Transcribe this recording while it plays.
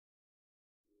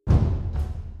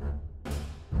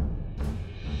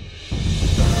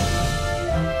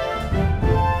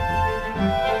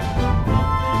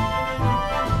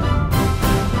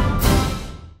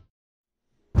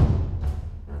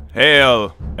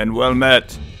Hail and well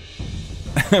met.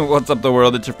 What's up, the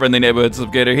world? It's your friendly neighborhood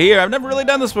Slipgator here. I've never really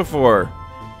done this before.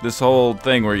 This whole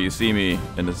thing where you see me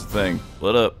in this thing.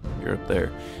 What up? You're up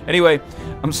there. Anyway,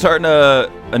 I'm starting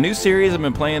a new series. I've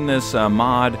been playing this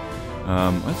mod.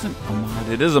 What's it? A mod?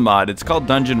 It is a mod. It's called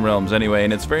Dungeon Realms anyway,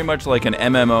 and it's very much like an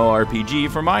MMO RPG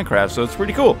for Minecraft, so it's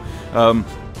pretty cool.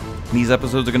 These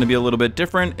episodes are going to be a little bit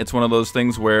different. It's one of those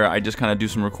things where I just kind of do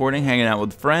some recording, hanging out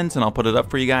with friends, and I'll put it up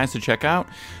for you guys to check out.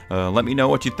 Let me know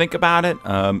what you think about it.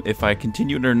 If I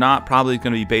continue it or not, probably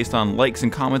going to be based on likes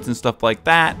and comments and stuff like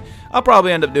that. I'll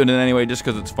probably end up doing it anyway just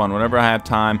because it's fun. Whenever I have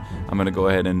time, I'm going to go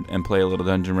ahead and play a little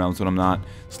Dungeon Realms when I'm not in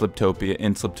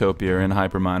Sliptopia or in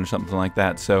Hypermine or something like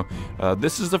that. So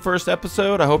this is the first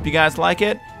episode. I hope you guys like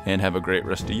it, and have a great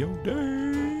rest of your day.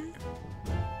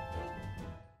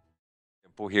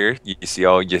 Here you see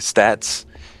all your stats.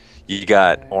 You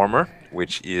got armor,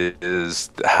 which is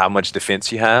how much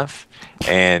defense you have,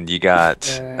 and you got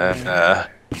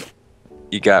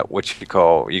what you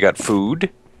call, you got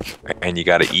food, and you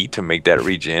got to eat to make that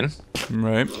regen.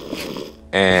 Right.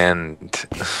 And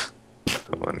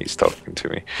hold on, he's talking to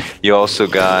me. You also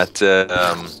got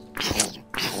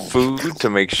food to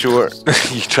make sure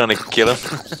you're trying to kill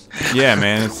him. Yeah,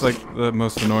 man, it's like the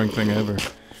most annoying thing ever.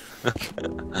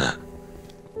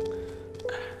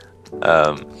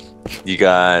 You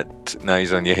got, now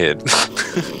he's on your head.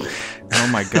 Oh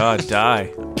my god,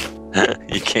 die.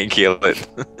 You can't kill it.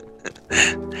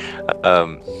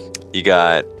 You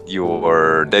got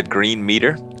that green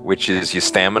meter, which is your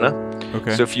stamina.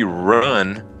 Okay. So if you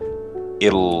run,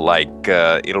 it'll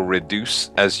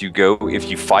reduce as you go. If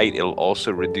you fight, it'll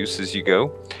also reduce as you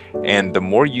go. And the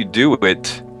more you do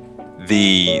it,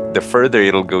 the further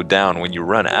it'll go down. When you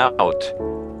run out,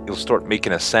 it'll start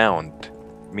making a sound,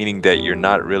 meaning that you're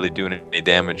not really doing any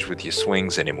damage with your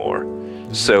swings anymore.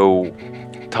 So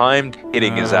timed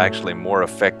hitting is actually more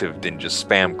effective than just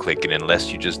spam clicking,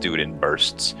 unless you just do it in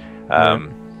bursts.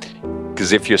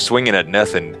 Because if you're swinging at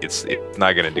nothing, it's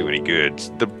not going to do any good.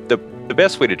 The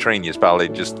best way to train you is probably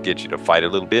just get you to fight a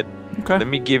little bit. Okay. Let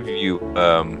me give you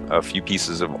a few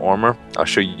pieces of armor. I'll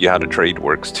show you how the trade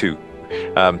works too.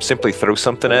 Simply throw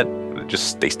something at.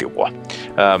 Just stay still, boy.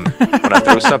 When I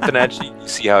throw something at you, you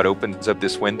see how it opens up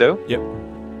this window? Yep.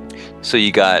 So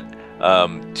you got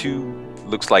two,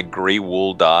 looks like gray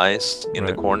wool dies in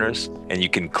the corners, and you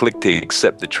can click to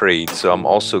accept the trade. So I'm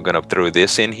also going to throw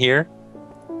this in here.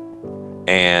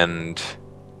 And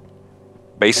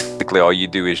basically all you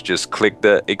do is just click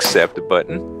the accept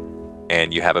button,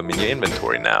 and you have them in your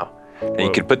inventory now. And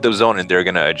you can put those on, and they're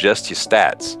going to adjust your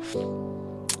stats.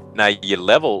 Now your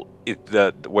level,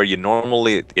 where you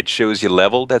normally it shows your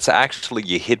level, that's actually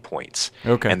your hit points.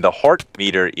 Okay. And the heart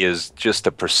meter is just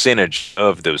a percentage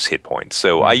of those hit points.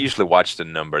 So I usually watch the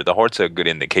number. The heart's a good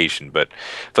indication, but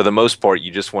for the most part,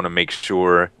 you just want to make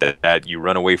sure that you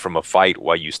run away from a fight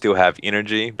while you still have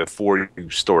energy before you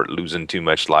start losing too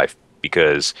much life.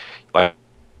 Because, like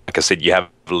I said, you have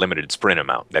a limited sprint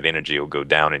amount. That energy will go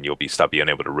down, and you'll stop being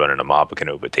able to run, and a mob can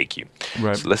overtake you.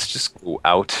 Right. So let's just go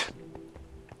out.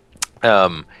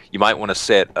 You might want to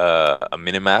set a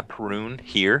minimap rune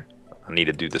here. I need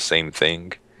to do the same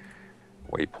thing.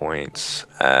 Waypoints,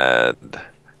 add,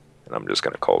 and I'm just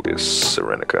going to call this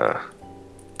Serenica.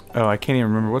 Oh, I can't even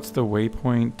remember. What's the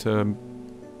waypoint?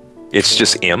 It's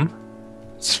just M.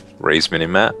 It's raise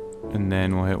minimap. And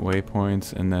then we'll hit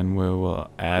waypoints, and then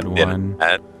we'll add one.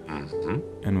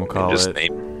 And we'll call it.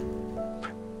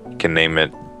 You can name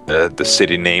it. The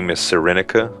city name is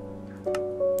Serenica.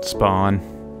 Spawn.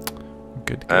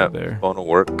 Good to go there. Spawn will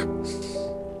work.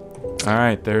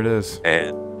 Alright, there it is.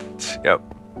 And, yep.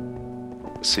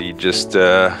 So you just,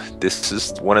 this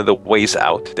is one of the ways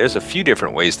out. There's a few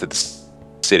different ways to the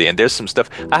city, and there's some stuff.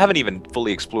 I haven't even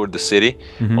fully explored the city,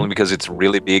 only because it's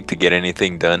really big to get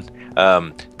anything done.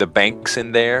 The bank's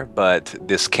in there, but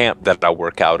this camp that I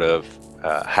work out of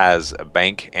has a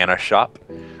bank and a shop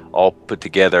all put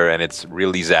together, and it's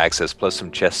real easy access, plus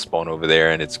some chests spawn over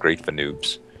there, and it's great for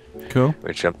noobs. Cool.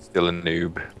 Which I'm still a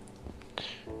noob.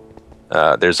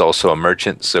 There's also a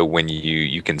merchant, so when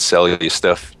you can sell your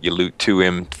stuff, you loot to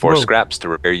him for scraps to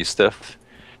repair your stuff.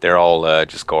 They're all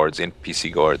just guards,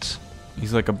 NPC guards.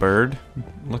 He's like a bird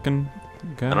looking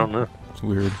guy? I don't know. It's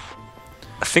weird.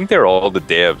 I think they're all the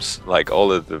devs, like all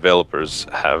the developers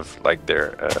have like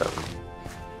their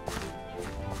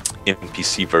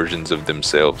NPC versions of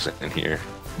themselves in here.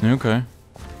 Okay.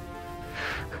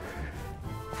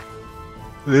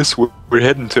 We're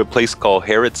heading to a place called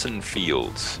Harrison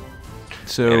Fields.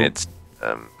 So, and it's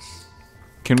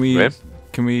can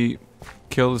we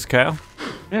kill this cow?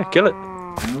 Yeah, kill it.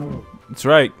 That's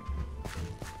right.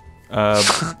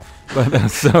 But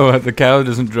so the cow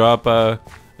doesn't drop.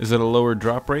 Is it a lower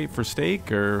drop rate for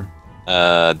steak or?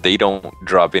 They don't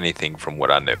drop anything from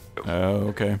what I know. Oh,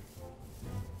 okay.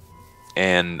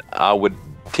 And I would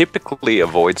typically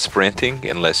avoid sprinting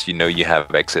unless you know you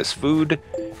have excess food,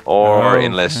 or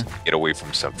unless you get away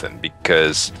from something,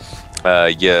 because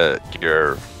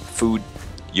your food,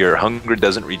 your hunger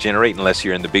doesn't regenerate unless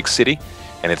you're in the big city,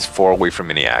 and it's far away from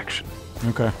any action.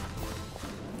 Okay.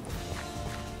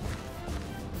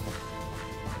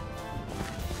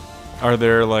 Are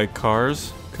there like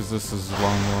cars? Because this is a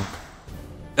long walk.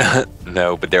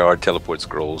 No, but there are teleport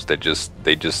scrolls that just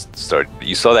start.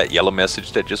 You saw that yellow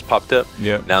message that just popped up?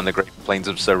 Yeah. Now in the Great Plains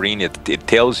of Serene, it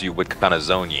tells you what kind of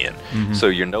zone you're in. So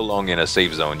you're no longer in a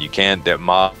safe zone. You can't. That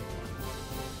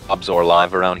mobs are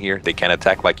alive around here. They can't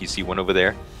attack like you see one over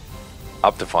there.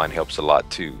 Optifine helps a lot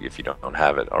too if you don't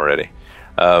have it already.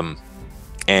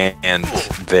 And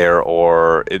there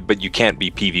are, but you can't be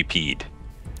PvP'd.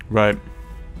 Right.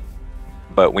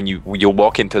 But when you'll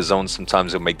walk into a zone,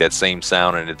 sometimes it'll make that same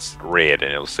sound and it's red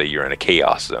and it'll say you're in a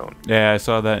chaos zone. Yeah, I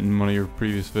saw that in one of your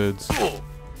previous vids.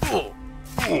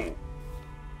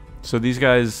 So these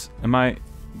guys, they're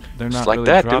not like really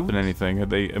that, dropping dude. anything.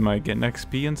 Am I getting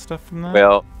XP and stuff from that?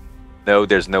 Well, no,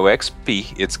 there's no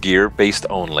XP. It's gear based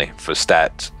only for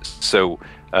stats. So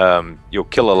you'll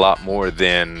kill a lot more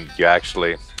than you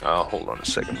actually. Oh, hold on a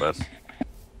second, bud.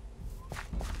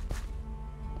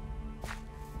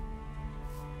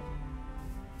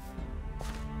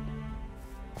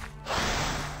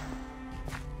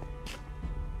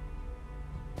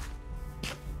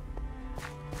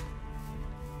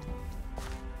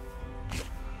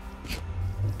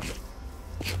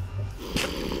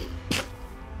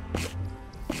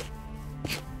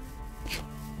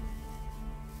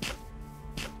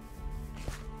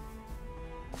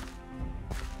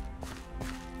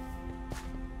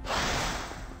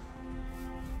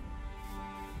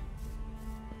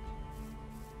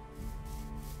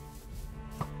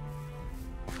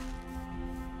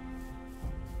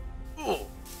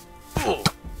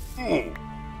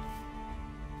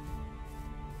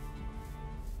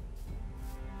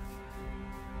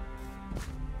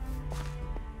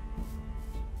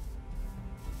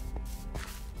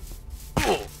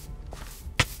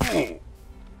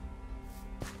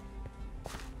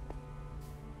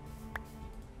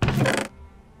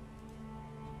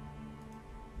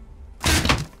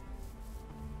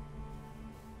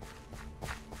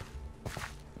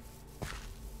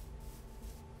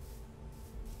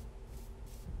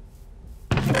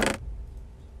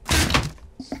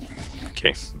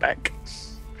 Okay, back.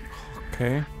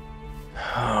 Okay.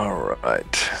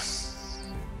 Alright.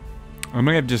 I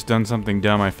may have just done something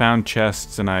dumb. I found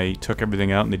chests and I took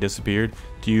everything out and they disappeared.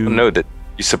 Do you know that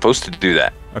you're supposed to do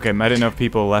that? Okay, I didn't know if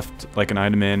people left like an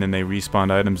item in and they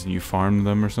respawned items and you farmed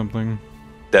them or something.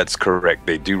 That's correct.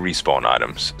 They do respawn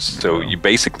items. So you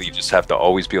basically just have to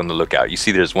always be on the lookout. You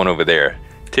see there's one over there.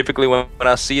 Typically when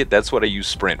I see it, that's what I use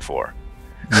sprint for.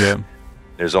 Yeah.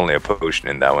 There's only a potion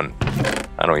in that one.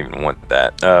 I don't even want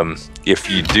that. If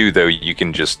you do, though, you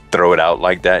can just throw it out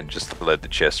like that just to let the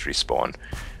chest respawn.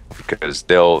 Because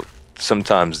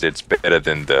sometimes it's better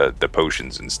than the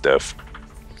potions and stuff.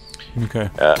 Okay.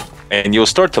 And you'll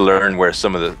start to learn where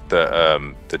some of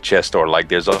the chests are. Like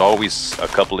there's always a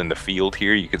couple in the field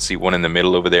here. You can see one in the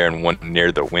middle over there and one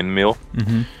near the windmill.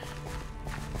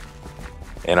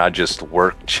 And I just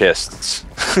work chests.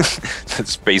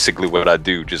 That's basically what I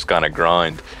do, just kind of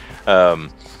grind.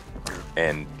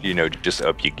 And, you know, just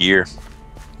up your gear.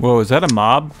 Whoa, is that a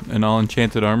mob in all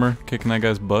enchanted armor kicking that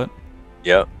guy's butt?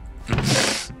 Yep.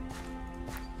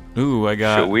 Ooh, I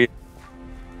got... I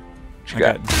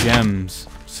got gems.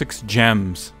 6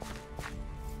 gems.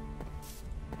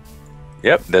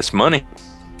 Yep, that's money.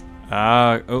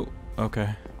 Oh, okay.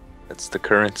 That's the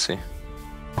currency.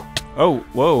 Oh,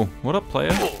 whoa. What up,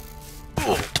 playa?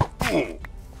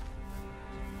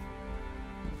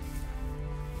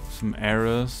 Some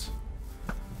arrows.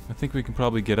 I think we can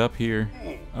probably get up here.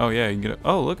 Oh, yeah, you can get up.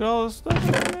 Oh, look at all this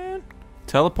stuff, man.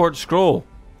 Teleport scroll.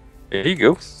 There you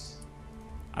go.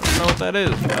 I don't know what that is,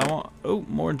 but I want... Oh,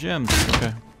 more gems.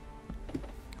 Okay.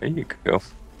 There you go.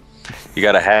 You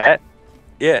got a hat?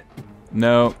 Yeah.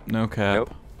 No, no cap.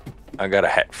 Nope. I got a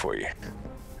hat for you.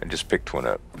 I just picked one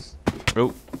up.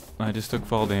 Oh, I just took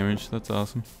fall damage. That's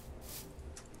awesome.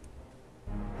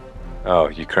 Oh,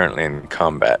 you're currently in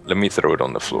combat. Let me throw it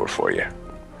on the floor for you.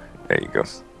 There you go.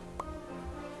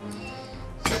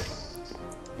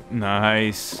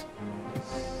 Nice.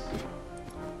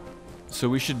 So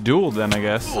we should duel then, I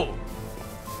guess.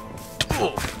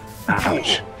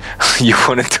 Ouch. You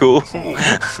want a duel?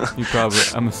 You probably...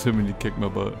 I'm assuming you kicked my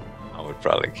butt. I would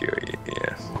probably kill you.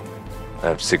 Yeah. I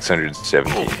have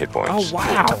 670 hit points. Oh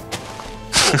wow!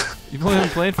 You've only been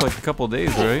playing for like a couple of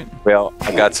days, right? Well,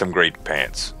 I got some great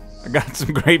pants. I got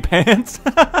some great pants.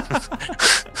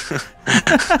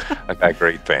 I got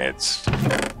great pants.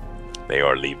 They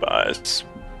are Levi's.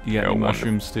 You got any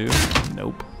mushrooms too?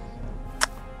 Nope.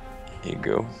 Here you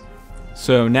go.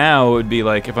 So now it would be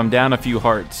like if I'm down a few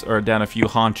hearts or down a few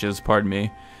haunches, pardon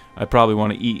me, I probably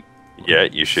want to eat. Yeah,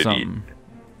 you should something. eat.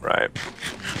 Right.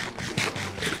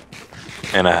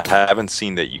 And I haven't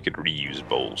seen that you could reuse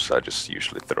bowls. I just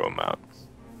usually throw them out.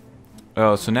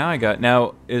 Oh, so now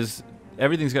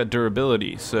everything's got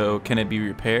durability, so can it be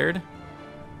repaired?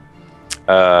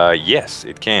 Yes,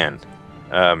 it can.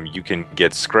 You can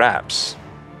get scraps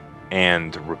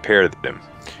and repair them.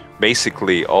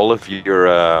 Basically, all of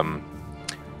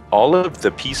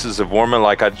the pieces of armor,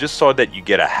 like I just saw that you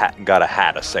got a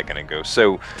hat a second ago.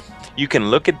 So you can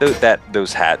look at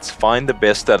those hats, find the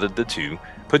best out of the two,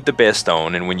 put the best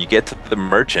on, and when you get to the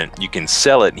merchant, you can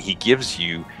sell it, and he gives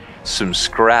you some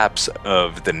scraps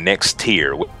of the next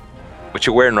tier. What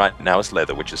you're wearing right now is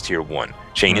leather, which is tier 1.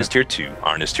 Chain is tier 2.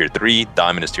 Iron is tier 3.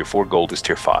 Diamond is tier 4. Gold is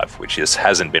tier 5, which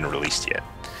hasn't been released yet.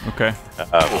 Okay.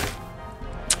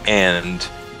 And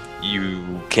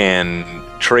you can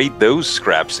trade those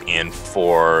scraps in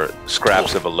for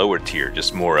scraps of a lower tier,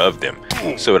 just more of them.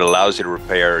 So it allows you to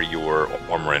repair your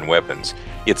armor and weapons.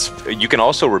 You can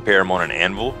also repair them on an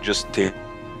anvil, just to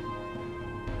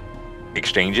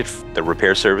exchange it, the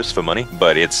repair service, for money,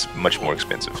 but it's much more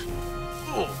expensive.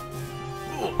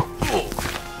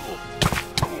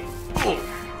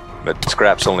 But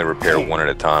scraps only repair one at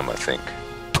a time, I think.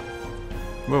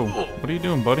 Whoa, what are you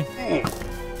doing, buddy?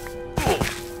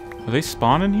 Are they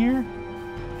spawning here?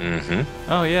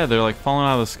 Mm-hmm. Oh yeah, they're like falling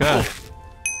out of the sky.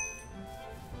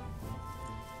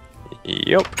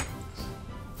 Yep.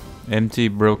 Empty,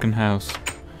 broken house.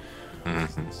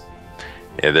 Mm-hmm.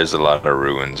 Yeah, there's a lot of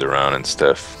ruins around and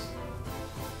stuff.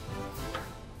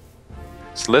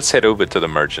 So let's head over to the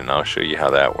merchant. I'll show you how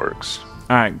that works.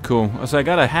 All right, cool. So I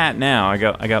got a hat now. I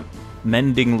got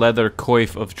mending leather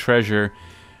coif of treasure.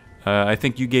 I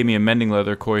think you gave me a mending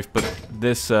leather coif, but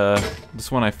this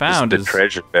one I found is the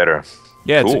treasure better.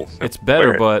 Yeah, cool. it's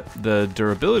better, but the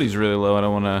durability is really low. I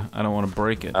don't want to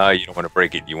break it. You don't want to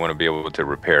break it. You want to be able to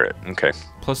repair it. Okay.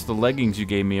 Plus, the leggings you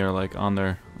gave me are like on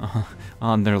their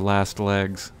last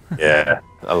legs. Yeah,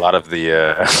 a lot of the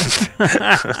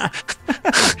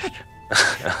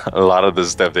a lot of the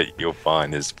stuff that you'll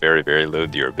find is very, very low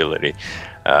durability.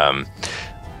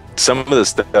 Some of the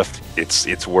stuff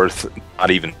it's worth not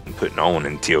even putting on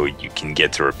until you can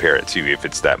get to repair it too, if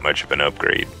it's that much of an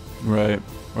upgrade. Right.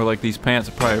 Or like these pants,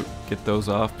 I'll probably get those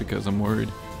off because I'm worried.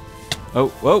 Oh,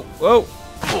 whoa, whoa!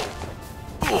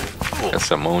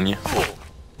 That's ammonia.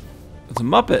 It's a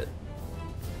Muppet.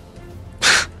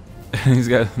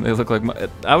 They look like.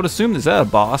 I would assume, is that a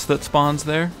boss that spawns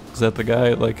there? Is that the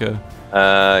guy like a?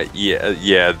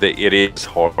 Yeah. It is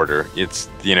harder. It's,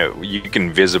 you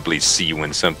can visibly see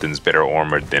when something's better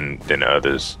armored than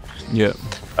others. Yeah.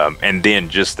 And then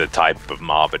just the type of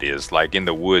mob it is. Like in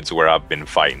the woods where I've been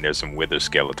fighting, there's some wither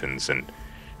skeletons, and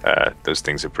those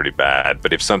things are pretty bad.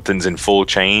 But if something's in full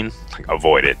chain,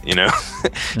 avoid it.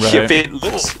 Right.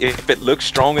 If it looks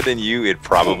stronger than you, it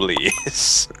probably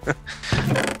is.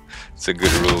 It's a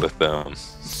good rule of thumb.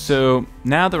 So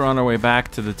now that we're on our way back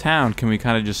to the town, can we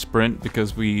kind of just sprint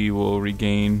because we will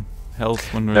regain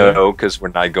health when we're there? No, because we're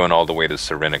not going all the way to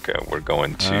Serenica. We're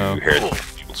going to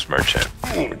Heritage Merchant,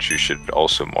 which you should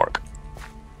also mark.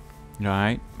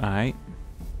 Alright. I'm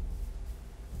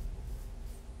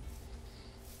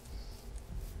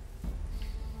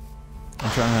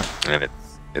trying to... And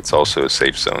it's also a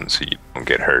safe zone, so you don't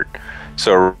get hurt.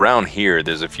 So around here,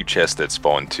 there's a few chests that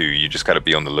spawn too. You just got to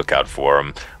be on the lookout for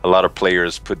them. A lot of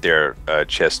players put their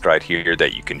chest right here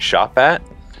that you can shop at.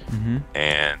 Mm-hmm.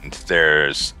 And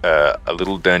there's a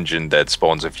little dungeon that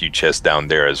spawns a few chests down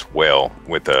there as well,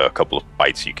 with a couple of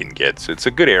fights you can get. So it's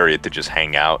a good area to just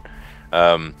hang out.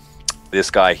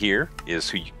 This guy here is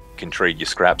who you can trade your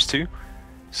scraps to.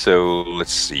 So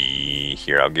let's see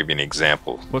here. I'll give you an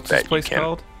example. What's this place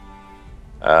called?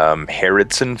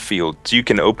 Harrodson Field. So you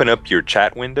can open up your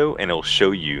chat window and it'll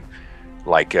show you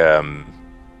like the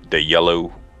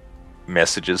yellow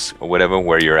messages or whatever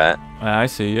where you're at. I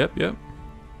see. Yep.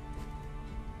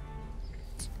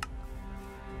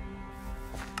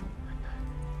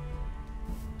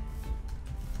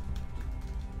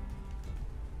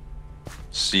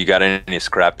 So you got any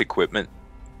scrap equipment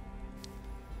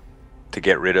to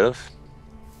get rid of?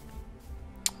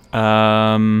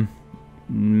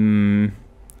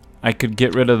 I could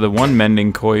get rid of the one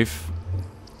mending coif.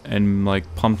 and like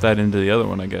pump that into the other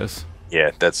one, I guess.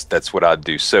 Yeah, that's what I'd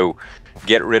do. So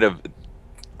get rid of,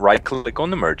 right click on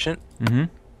the merchant,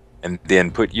 and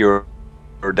then put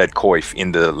that coif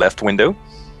in the left window.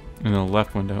 In the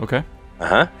left window, okay.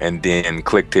 And then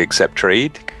click to accept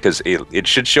trade, because it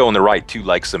should show on the right too,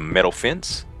 like some metal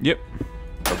fence. Yep.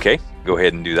 Okay, go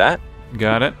ahead and do that.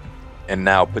 Got it. And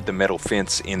now put the metal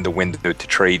fence in the window to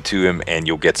trade to him, and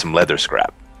you'll get some leather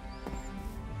scrap.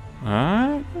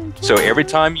 So every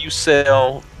time you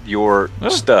sell your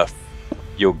stuff,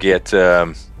 you'll get,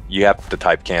 you have to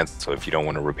type cancel if you don't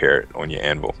want to repair it on your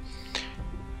anvil.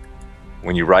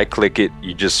 When you right click it,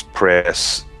 you just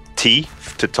press T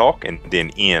to talk, and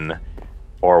then N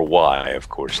or Y, of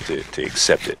course, to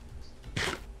accept it.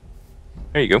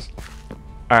 There you go.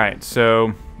 Alright,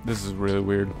 so this is really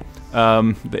weird.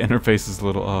 The interface is a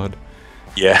little odd.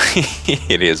 Yeah,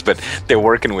 it is, but they're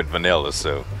working with vanilla,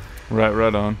 so.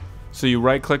 Right on. So you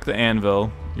right click the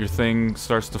anvil, your thing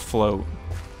starts to float.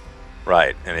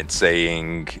 Right, and it's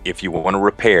saying if you want to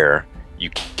repair, you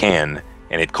can,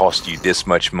 and it costs you this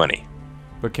much money.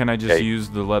 But can I just use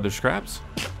the leather scraps?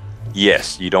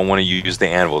 Yes, you don't want to use the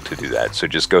anvil to do that, so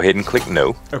just go ahead and click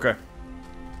no. Okay.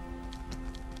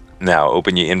 Now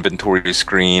open your inventory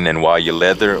screen, and while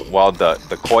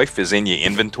the coif is in your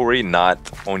inventory,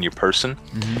 not on your person,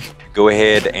 go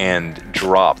ahead and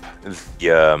drop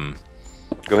the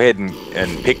go ahead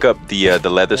and pick up the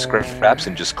leather scraps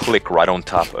and just click right on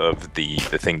top of the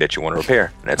thing that you want to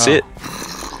repair. And that's it.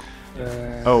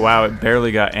 Oh wow, it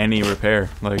barely got any repair.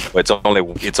 Like it's only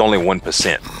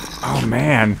 1%. Oh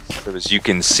man. So as you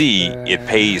can see, it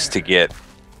pays to get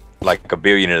like a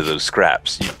billion of those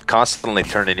scraps. You constantly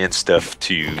turning in stuff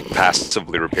to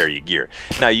passively repair your gear.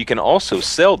 Now you can also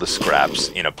sell the scraps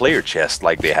in a player chest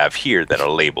like they have here that are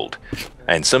labeled.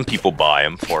 And some people buy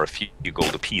them for a few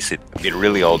gold a piece. It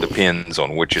really all depends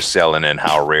on what you're selling and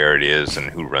how rare it is and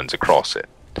who runs across it.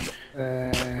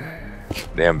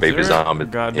 Damn baby zombie.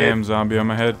 Goddamn zombie on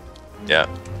my head. Yeah.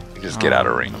 You just get out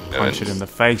of ring. Punch it in the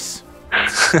face.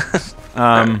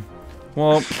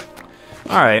 Well,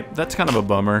 alright, that's kind of a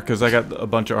bummer, because I got a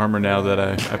bunch of armor now that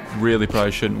I really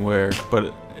probably shouldn't wear,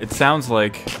 but it sounds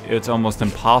like it's almost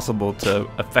impossible to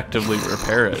effectively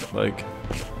repair it, like...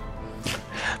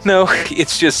 No,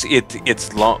 it's just,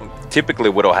 it's long... Typically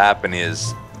what'll happen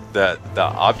is the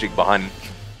object behind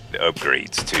the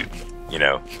upgrades too, you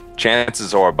know.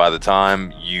 Chances are by the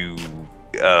time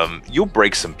you'll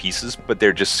break some pieces, but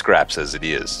they're just scraps as it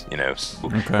is, you know. So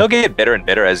they'll get better and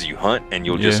better as you hunt, and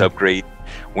you'll just upgrade.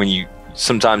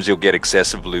 Sometimes you'll get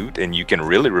excessive loot, and you can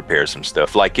really repair some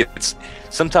stuff. Like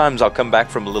sometimes I'll come back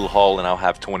from a little haul, and I'll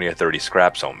have 20 or 30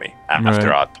 scraps on me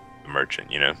after I the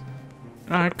merchant, you know.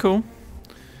 All right, cool.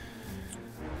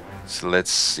 So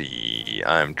let's see.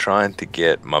 I'm trying to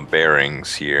get my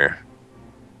bearings here.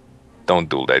 Don't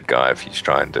duel that guy if he's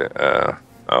trying to.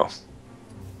 Oh.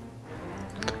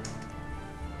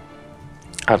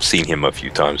 I've seen him a few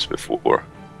times before.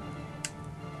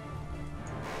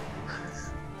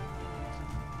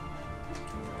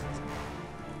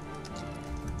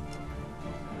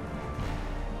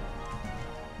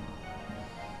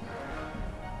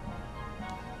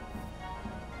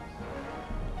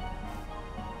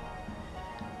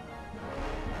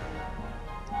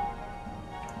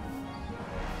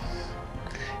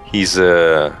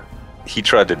 He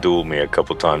tried to duel me a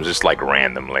couple times, just like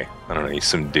randomly. I don't know, he's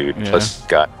some dude. Yeah. Plus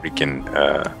got freaking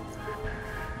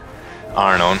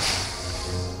iron on.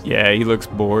 Yeah, he looks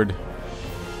bored.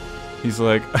 He's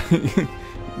like,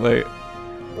 like.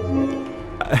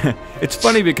 It's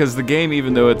funny because the game,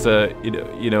 even though it's a,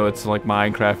 you know, it's like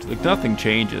Minecraft, like nothing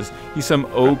changes. He's some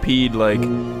OP'd like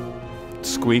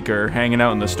squeaker hanging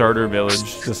out in the starter village,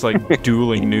 just like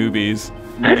dueling newbies.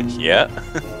 Yeah.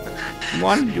 You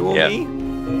want to duel me?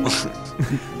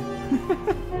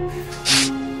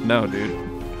 No, dude.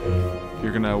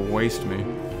 You're gonna waste me.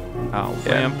 Oh,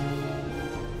 vamp.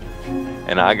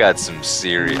 And I got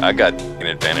I got taken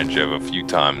advantage of a few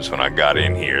times when I got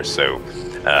in here. So,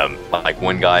 like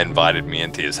one guy invited me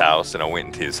into his house, and I went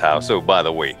into his house. Oh, by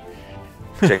the way,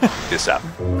 check this out.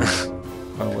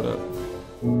 Oh, what up?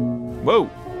 Whoa.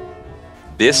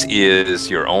 This is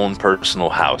your own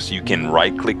personal house. You can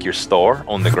right-click your star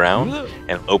on the ground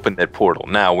and open that portal.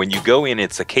 Now, when you go in,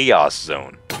 it's a chaos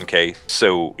zone, okay?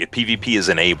 So PvP is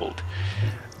enabled.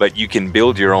 But you can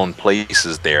build your own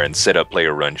places there and set up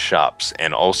player-run shops.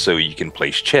 And also, you can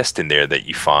place chests in there that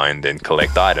you find and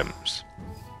collect items.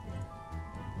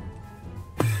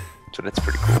 So that's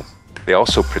pretty cool. They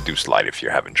also produce light if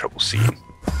you're having trouble seeing.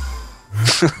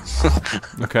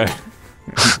 Okay.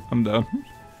 I'm done.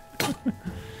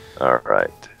 All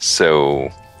right, so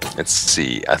let's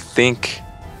see. I think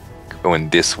Going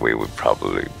this way would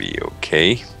probably be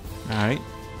okay. Alright.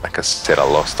 Like I said, I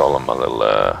lost all of my little,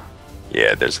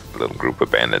 yeah, there's a little group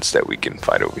of bandits that we can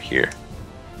fight over here.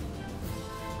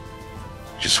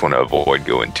 Just want to avoid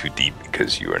going too deep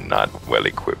because you are not well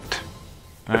equipped.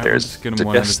 But Alright, there's just get them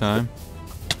one at a time.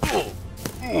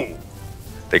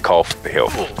 They call for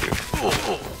help.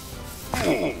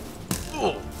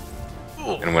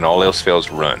 And when all else fails,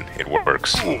 run. It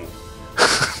works. We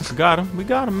got him. We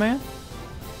got him, man.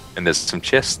 And there's some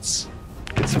chests.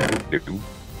 Get some food.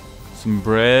 Some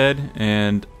bread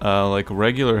and like a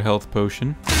regular health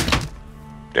potion.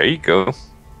 There you go.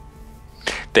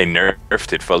 They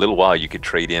nerfed it for a little while. You could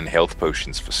trade in health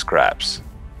potions for scraps.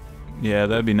 Yeah,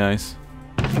 that'd be nice.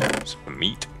 Some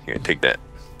meat. Here, take that.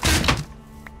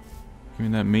 Give me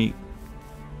that meat.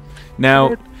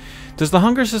 Now, does the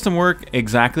hunger system work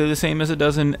exactly the same as it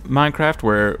does in Minecraft,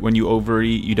 where when you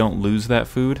overeat, you don't lose that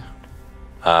food?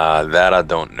 That I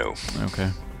don't know.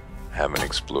 Okay. Haven't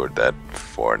explored that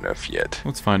far enough yet.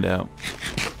 Let's find out.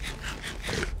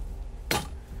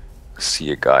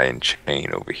 See a guy in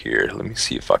chain over here. Let me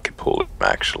see if I can pull him,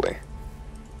 actually.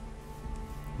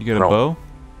 You got a bow?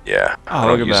 Yeah.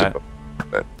 Oh, look at that.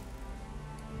 But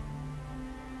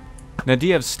Now, do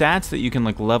you have stats that you can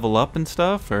like level up and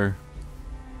stuff, or?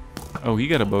 Oh, he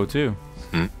got a bow too.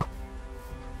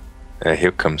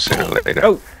 He'll come sooner or later.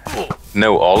 Oh!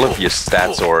 No, all of your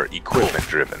stats are equipment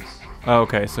driven. Oh,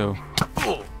 okay, so...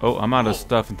 Oh, I'm out of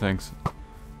stuff and things.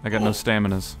 I got no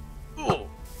staminas.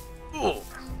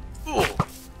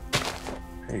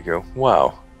 There you go.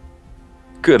 Wow.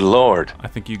 Good lord. I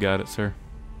think you got it, sir.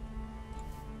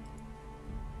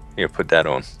 Here, put that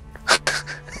on.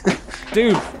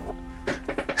 Dude!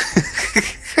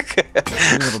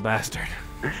 You little bastard.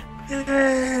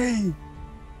 Yay!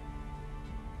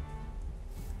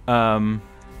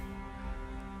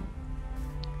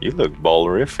 You look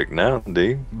ballerific now,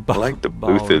 dude. I like the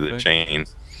booth of the chain.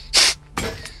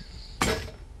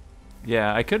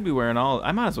 Yeah, I could be wearing all...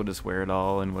 I might as well just wear it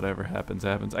all, and whatever happens,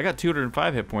 happens. I got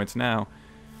 205 hit points now.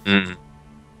 Mm.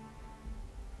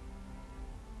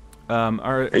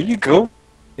 There you go.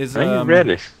 Are you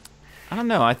ready? I don't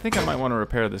know. I think I might want to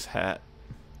repair this hat.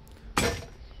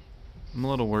 I'm a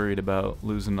little worried about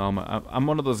losing all my... I'm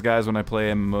one of those guys when I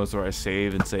play MMOs where I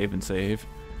save and save and save.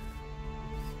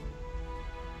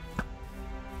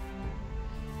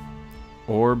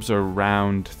 Orbs are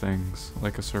round things,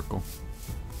 like a circle.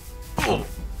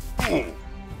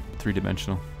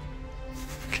 3-dimensional.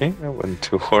 Okay, that wasn't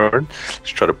too hard. Let's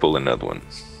try to pull another one.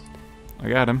 I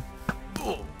got him.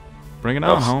 Bring it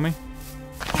on, homie.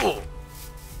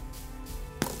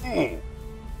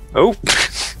 Oh!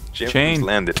 Chain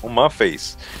landed on my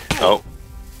face. Oh.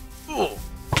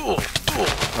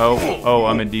 Oh,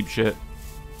 I'm in deep shit.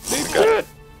 Deep shit!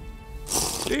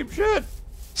 Deep shit!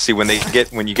 See, when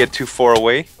you get too far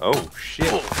away, oh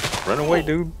shit. Run away,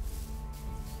 dude.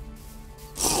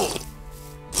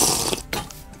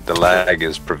 The lag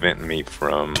is preventing me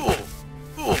from...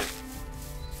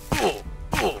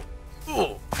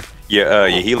 Yeah,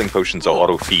 your healing potions are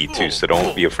auto-feed too, so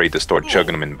don't be afraid to start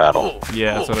chugging them in battle.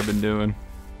 Yeah, that's what I've been doing.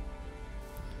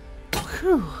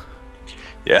 Whew.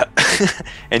 Yeah,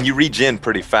 and you regen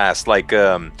pretty fast. Like,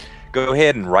 go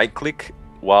ahead and right-click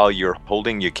while you're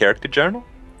holding your character journal.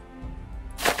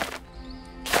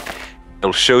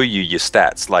 It'll show you your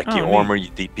stats, like your armor,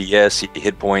 your DPS, your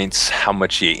hit points, how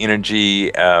much your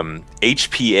energy.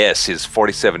 HPS is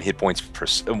 47 hit points per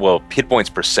hit points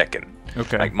per second.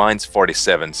 Okay. Like mine's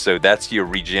 47, so that's your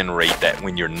regen rate that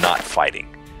when you're not fighting.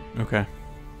 Okay.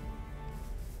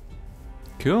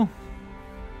 Cool.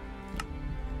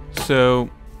 So,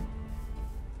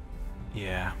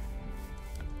 yeah,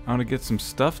 I want to get some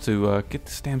stuff to get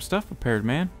this damn stuff prepared,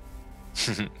 man.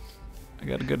 I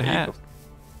got a good hat.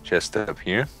 Chest up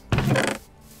here.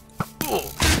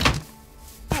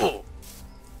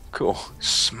 Cool.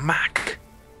 Smack.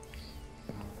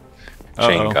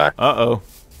 Chain guy. Uh-oh.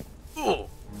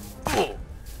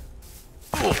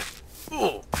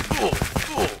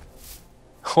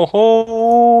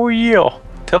 Oh, yeah.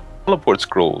 Teleport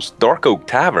scrolls. Dark Oak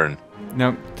Tavern.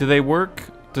 Now, do they work?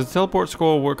 Does the teleport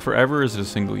scroll work forever, or is it a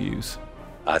single use?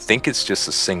 I think it's just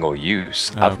a single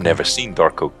use. I've never seen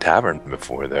Dark Oak Tavern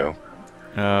before, though.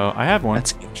 I have one.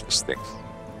 That's interesting.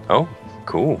 Oh,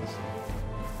 cool.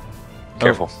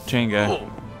 Careful. Chain guy.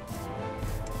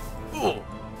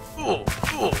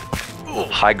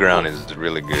 High ground is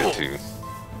really good, too.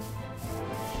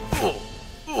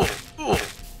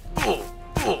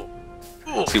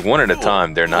 See, one at a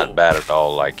time, they're not bad at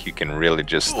all. Like, you can really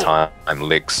just time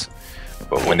licks.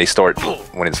 But when it starts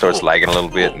lagging a little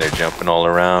bit and they're jumping all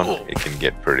around, it can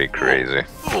get pretty crazy.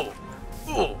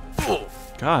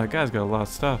 God, that guy's got a lot of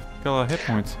stuff. Got a lot of hit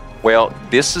points. Well,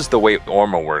 this is the way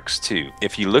armor works too.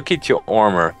 If you look at your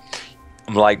armor,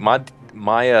 like my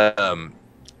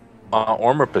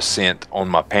armor percent on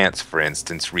my pants, for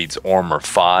instance, reads armor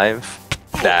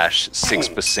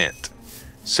 5-6%.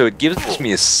 So it gives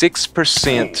me a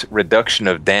 6% reduction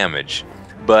of damage,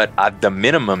 but the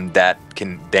minimum that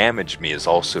can damage me is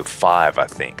also 5, I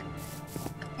think.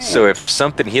 So if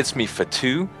something hits me for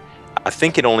 2, I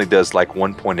think it only does like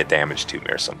 1 point of damage to me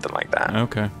or something like that.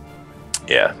 Okay.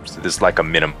 Yeah, so there's like a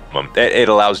minimum. It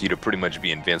allows you to pretty much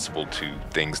be invincible to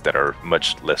things that are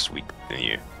much less weak than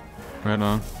you. Right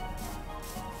on.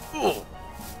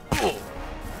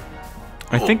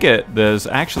 I think there's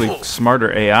actually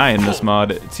smarter AI in this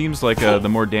mod. It seems like the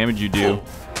more damage you do,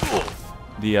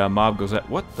 the mob goes at.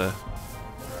 What the?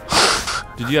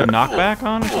 Did you have knockback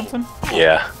on or something?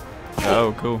 Yeah.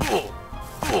 Oh, cool.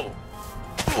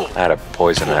 I had a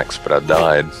poison axe, but I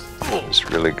died. It was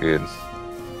really good.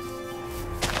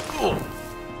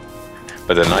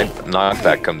 But the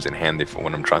knockback comes in handy for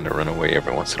when I'm trying to run away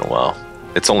every once in a while.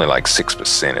 It's only like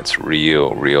 6%. It's real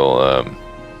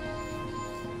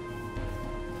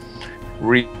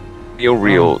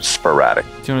sporadic.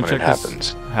 Do you want to check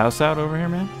this house out over here,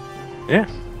 man? Yeah.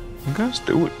 Okay. Let's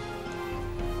do it.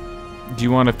 Do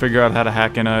you want to figure out how to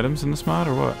hack in items in this mod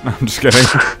or what? No, I'm just kidding.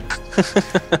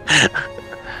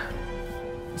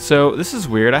 So this is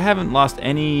weird. I haven't lost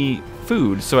any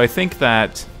food, so I think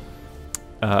that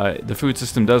the food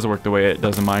system does work the way it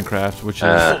does in Minecraft, which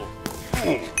is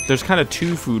there's kind of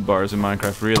 2 food bars in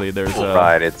Minecraft. Really, there's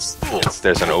right.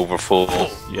 There's an overfull.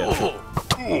 Yeah.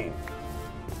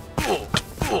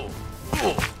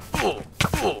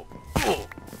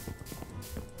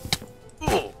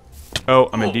 Oh,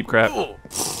 I'm in deep crap.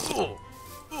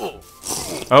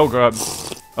 Oh god.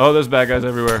 Oh, there's bad guys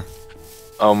everywhere.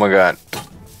 Oh my god.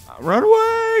 Run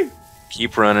away!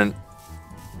 Keep running.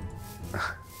 I'm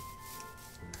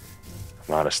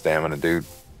out of stamina, dude.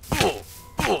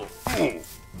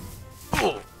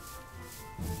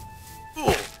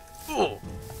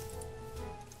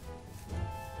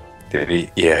 Did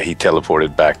he? Yeah, he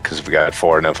teleported back because we got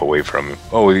far enough away from him.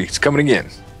 Oh, he's coming again.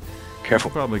 Careful.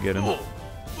 We'll probably get him.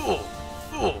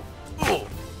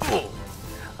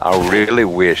 I really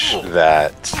wish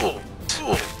that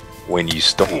when you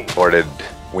started,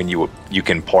 when you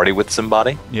can party with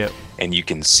somebody, yep, and you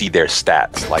can see their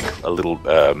stats, like a little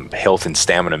health and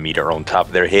stamina meter on top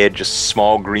of their head, just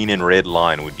small green and red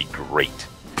line would be great.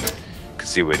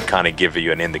 Because it would kind of give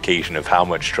you an indication of how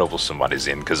much trouble somebody's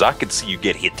in. Because I could see you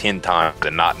get hit 10 times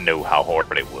and not know how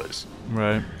hard it was.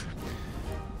 Right.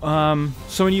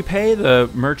 So when you pay the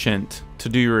merchant to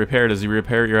do your repair, does he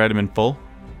repair your item in full?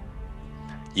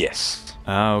 Yes.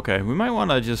 Oh, okay. I might want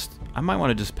to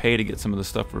just pay to get some of the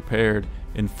stuff repaired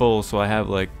in full, so I have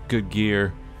like good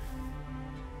gear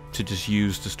to just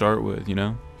use to start with, you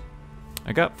know?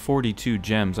 I got 42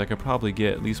 gems. I could probably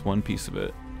get at least one piece of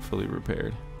it fully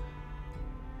repaired.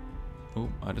 Oh,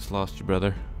 I just lost you,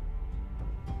 brother.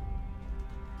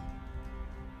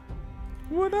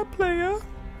 What up, player?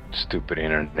 Stupid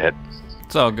internet.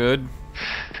 It's all good.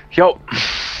 Yo.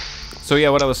 So yeah,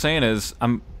 what I was saying is,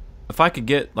 if I could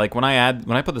get, like, when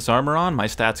I put this armor on, my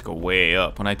stats go way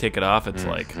up. When I take it off, it's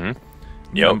like,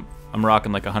 yep. I'm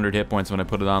rocking like 100 hit points when I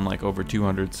put it on, like over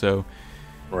 200. So,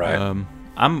 right.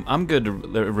 I'm good to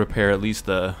repair at least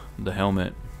the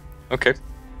helmet. Okay.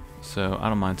 So I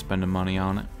don't mind spending money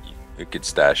on it. You could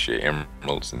stash your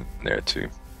emeralds in there too.